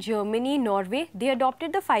 Netherlands, Germany, Norway, they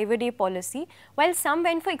adopted the 5 a day policy, while some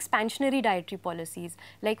went for expansionary dietary policies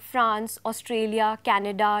like France, Australia,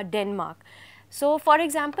 Canada, Denmark. So, for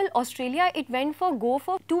example, Australia, it went for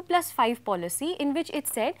 2+5 policy, in which it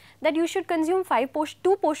said that you should consume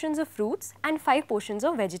 2 portions of fruits and 5 portions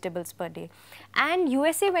of vegetables per day. And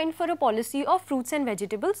USA went for a policy of fruits and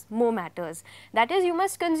vegetables more matters. That is, you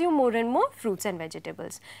must consume more and more fruits and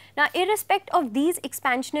vegetables. Now, irrespective of these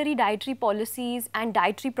expansionary dietary policies and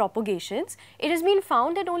dietary propagations, it has been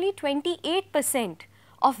found that only 28%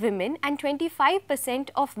 of women and 25%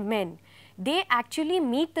 of men, they actually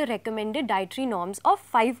meet the recommended dietary norms of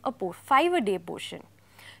 5 a day portion.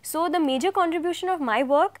 So, the major contribution of my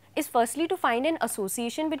work is firstly to find an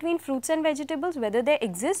association between fruits and vegetables, whether there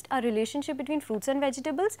exists a relationship between fruits and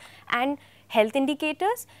vegetables and health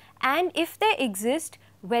indicators, and if they exist,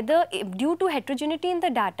 whether due to heterogeneity in the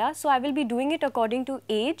data. So, I will be doing it according to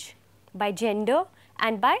age, by gender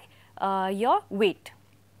and by your weight.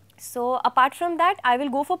 So apart from that, I will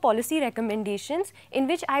go for policy recommendations, in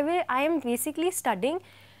which I am basically studying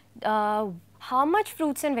how much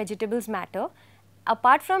fruits and vegetables matter.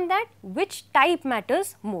 Apart from that, which type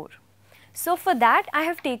matters more. So for that, I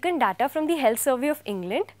have taken data from the Health Survey of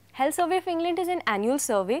England. Health Survey of England is an annual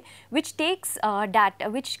survey which takes data,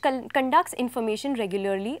 which conducts information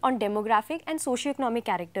regularly on demographic and socioeconomic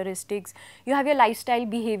characteristics. You have your lifestyle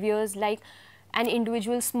behaviors, like an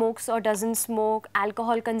individual smokes or doesn't smoke,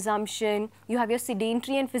 alcohol consumption, you have your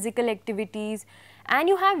sedentary and physical activities, and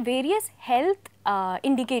you have various health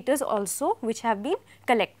indicators also which have been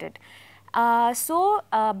collected.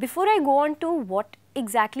 Before I go on to what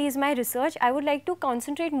exactly is my research, I would like to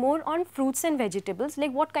concentrate more on fruits and vegetables,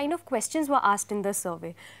 like what kind of questions were asked in the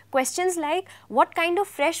survey. Questions like, what kind of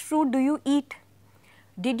fresh fruit do you eat?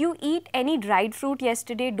 Did you eat any dried fruit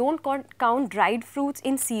yesterday? Don't count dried fruits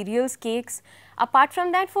in cereals, cakes. Apart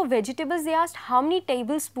from that, for vegetables, they asked how many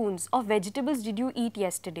tablespoons of vegetables did you eat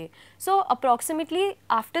yesterday. So approximately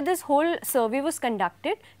after this whole survey was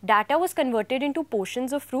conducted, data was converted into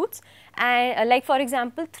portions of fruits, and like for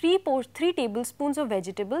example, 3 tablespoons of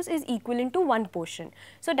vegetables is equivalent to 1 portion.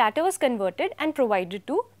 So data was converted and provided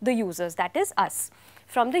to the users, that is us,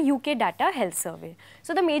 from the UK Data Health Survey.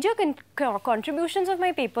 So the major contributions of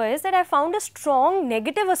my paper is that I found a strong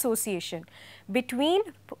negative association between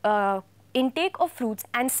intake of fruits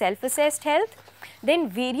and self-assessed health, then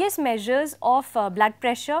various measures of blood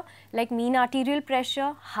pressure like mean arterial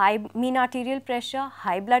pressure, high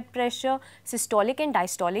blood pressure, systolic and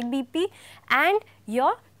diastolic BP, and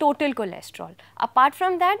your total cholesterol. Apart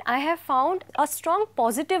from that, I have found a strong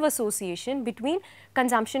positive association between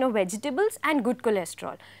consumption of vegetables and good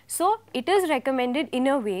cholesterol. So it is recommended in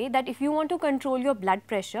a way that if you want to control your blood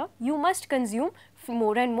pressure, you must consume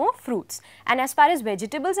more and more fruits, and as far as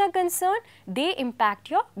vegetables are concerned, they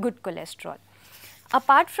impact your good cholesterol.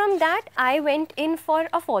 Apart from that, I went in for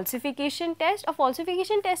a falsification test. A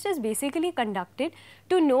falsification test is basically conducted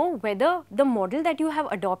to know whether the model that you have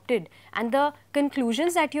adopted and the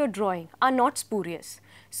conclusions that you are drawing are not spurious.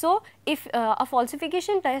 So if a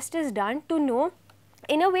falsification test is done to know,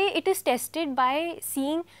 in a way it is tested by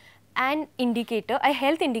seeing an indicator, a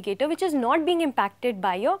health indicator which is not being impacted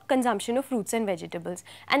by your consumption of fruits and vegetables,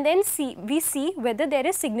 and then we see whether there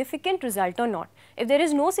is significant result or not. If there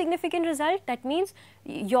is no significant result, that means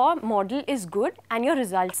your model is good and your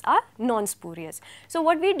results are non-spurious. So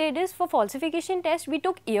what we did is, for falsification test, we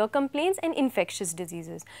took ear complaints and infectious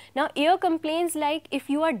diseases. Now ear complaints, like if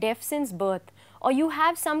you are deaf since birth or you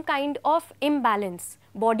have some kind of imbalance,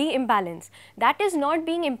 body imbalance, that is not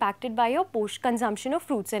being impacted by your consumption of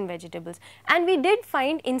fruits and vegetables, and we did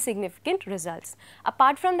find insignificant results.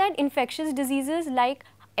 Apart from that, infectious diseases like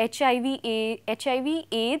HIV,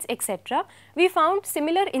 AIDS, etc., we found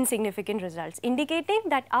similar insignificant results, indicating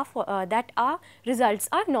that our results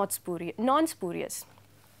are non-spurious.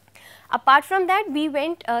 Apart from that, we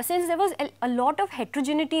went, since there was a lot of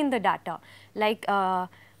heterogeneity in the data, like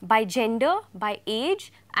by gender, by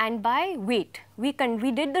age and by weight, we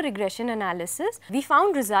did the regression analysis. We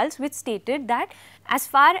found results which stated that as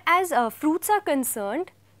far as fruits are concerned,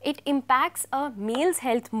 it impacts a male's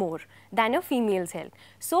health more than a female's health.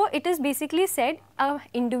 So it is basically said a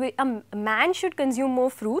man should consume more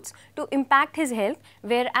fruits to impact his health,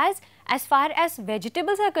 whereas as far as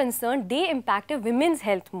vegetables are concerned, they impact a women's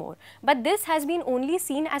health more. But this has been only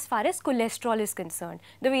seen as far as cholesterol is concerned,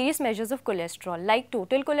 the various measures of cholesterol like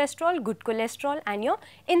total cholesterol, good cholesterol and your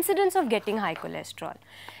incidence of getting high cholesterol.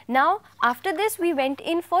 Now after this, we went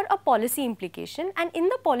in for a policy implication, and in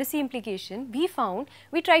the policy implication we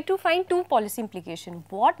tried to find 2 policy implications: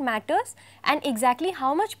 what matters and exactly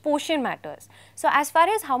how much portion matters. So as far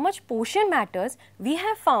as how much portion matters, we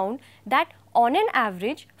have found that on an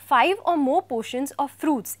average 5 or more portions of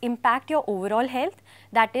fruits impact your overall health,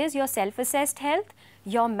 that is your self-assessed health,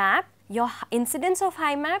 your MAP, your incidence of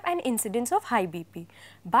high MAP and incidence of high BP.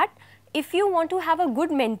 But if you want to have a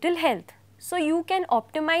good mental health, so you can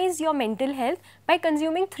optimize your mental health by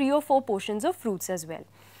consuming 3 or 4 portions of fruits as well.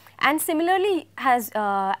 And similarly, as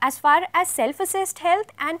far as self-assessed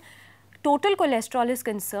health and total cholesterol is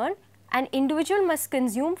concerned, an individual must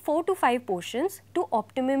consume 4 to 5 portions to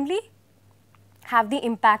optimally have the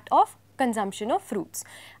impact of consumption of fruits.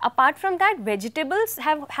 Apart from that, vegetables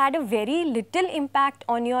have had a very little impact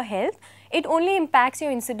on your health. It only impacts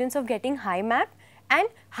your incidence of getting high MAP and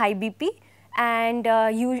high BP, and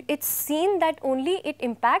it's seen that only it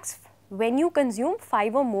impacts when you consume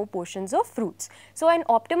 5 or more portions of fruits. So an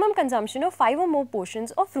optimum consumption of 5 or more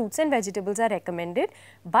portions of fruits and vegetables are recommended,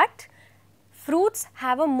 but fruits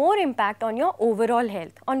have a more impact on your overall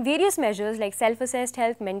health, on various measures like self-assessed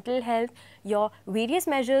health, mental health, your various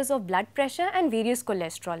measures of blood pressure and various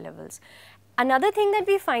cholesterol levels. Another thing that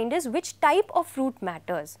we find is which type of fruit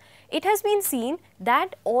matters. It has been seen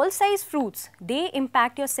that all size fruits, they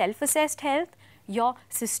impact your self-assessed health, your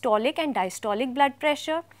systolic and diastolic blood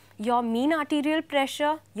pressure, your mean arterial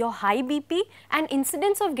pressure, your high BP and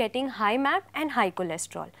incidence of getting high MAP and high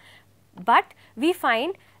cholesterol. But we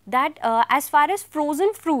find that as far as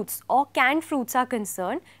frozen fruits or canned fruits are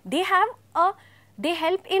concerned, they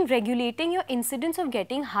help in regulating your incidence of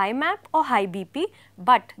getting high MAP or high BP,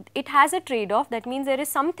 but it has a trade-off. That means there is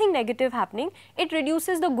something negative happening. It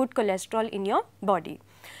reduces the good cholesterol in your body.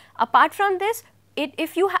 Apart from this,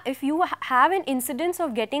 if you have an incidence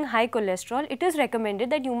of getting high cholesterol, it is recommended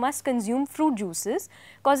that you must consume fruit juices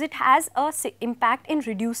because it has a impact in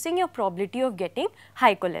reducing your probability of getting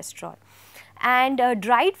high cholesterol. And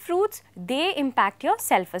dried fruits, they impact your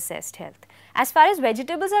self-assessed health. As far as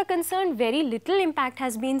vegetables are concerned, very little impact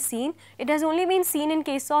has been seen. It has only been seen in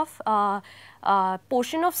case of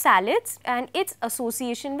portion of salads and its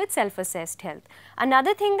association with self-assessed health.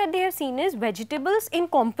 Another thing that they have seen is vegetables in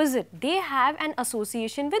composite, they have an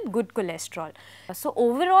association with good cholesterol. So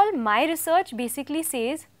overall, my research basically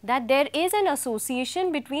says that there is an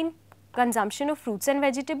association between consumption of fruits and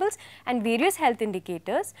vegetables and various health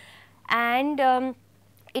indicators, and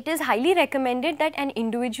it is highly recommended that an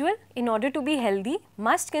individual, in order to be healthy,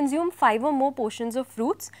 must consume 5 or more portions of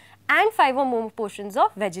fruits and 5 or more portions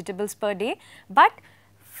of vegetables per day, but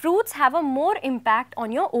fruits have a more impact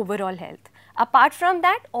on your overall health. Apart from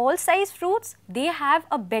that, all size fruits, they have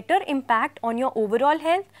a better impact on your overall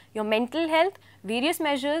health, your mental health, various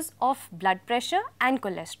measures of blood pressure and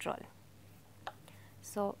cholesterol.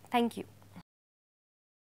 So, thank you.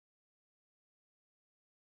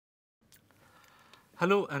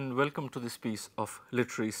 Hello and welcome to this piece of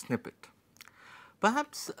literary snippet.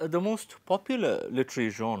 Perhaps the most popular literary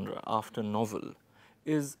genre after novel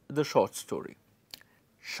is the short story.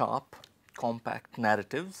 Sharp, compact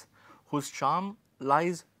narratives whose charm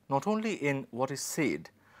lies not only in what is said,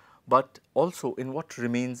 but also in what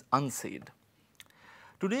remains unsaid.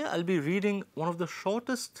 Today I will be reading one of the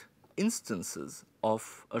shortest instances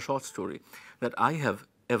of a short story that I have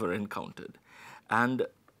ever encountered, and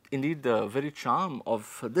indeed, the very charm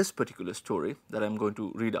of this particular story that I am going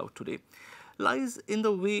to read out today lies in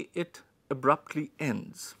the way it abruptly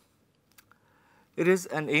ends. It is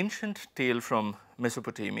an ancient tale from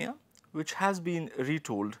Mesopotamia which has been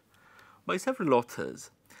retold by several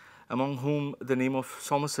authors, among whom the name of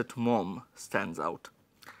Somerset Maugham stands out.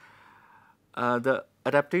 The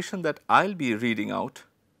adaptation that I will be reading out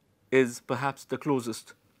is perhaps the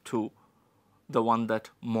closest to the one that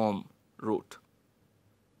Maugham wrote.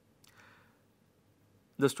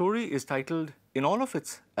 The story is titled, in all of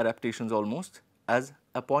its adaptations almost, as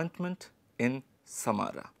Appointment in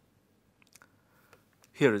Samarra.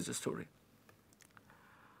 Here is the story.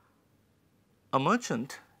 A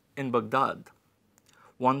merchant in Baghdad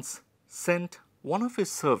once sent one of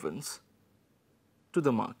his servants to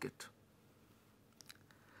the market.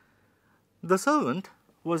 The servant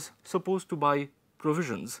was supposed to buy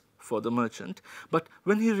provisions for the merchant, but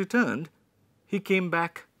when he returned, he came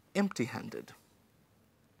back empty-handed.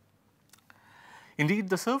 Indeed,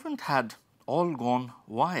 the servant had all gone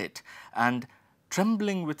white, and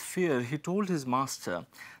trembling with fear, he told his master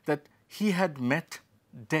that he had met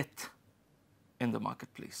death in the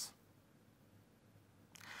marketplace.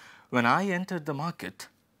 When I entered the market,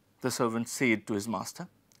 the servant said to his master,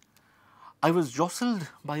 I was jostled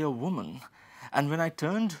by a woman, and when I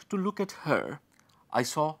turned to look at her, I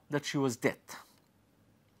saw that she was death.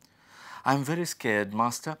 I am very scared,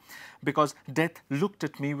 master, because death looked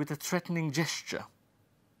at me with a threatening gesture.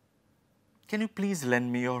 Can you please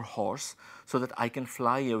lend me your horse so that I can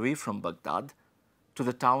fly away from Baghdad to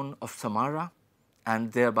the town of Samarra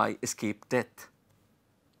and thereby escape death?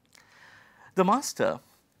 The master,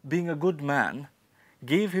 being a good man,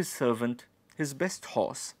 gave his servant his best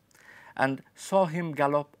horse and saw him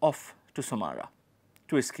gallop off to Samarra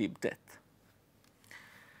to escape death.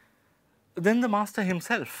 Then the master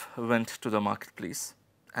himself went to the marketplace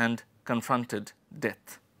and confronted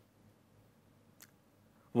death.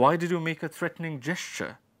 Why did you make a threatening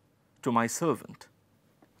gesture to my servant?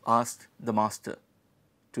 Asked the master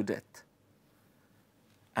to death.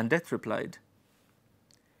 And death replied,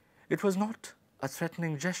 it was not a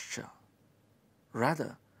threatening gesture.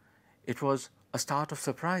 Rather, it was a start of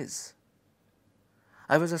surprise.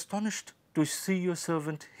 I was astonished to see your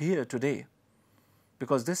servant here today,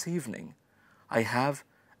 because this evening I have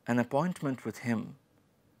an appointment with him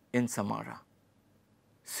in Samarra.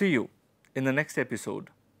 See you in the next episode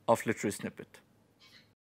of Literary Snippet.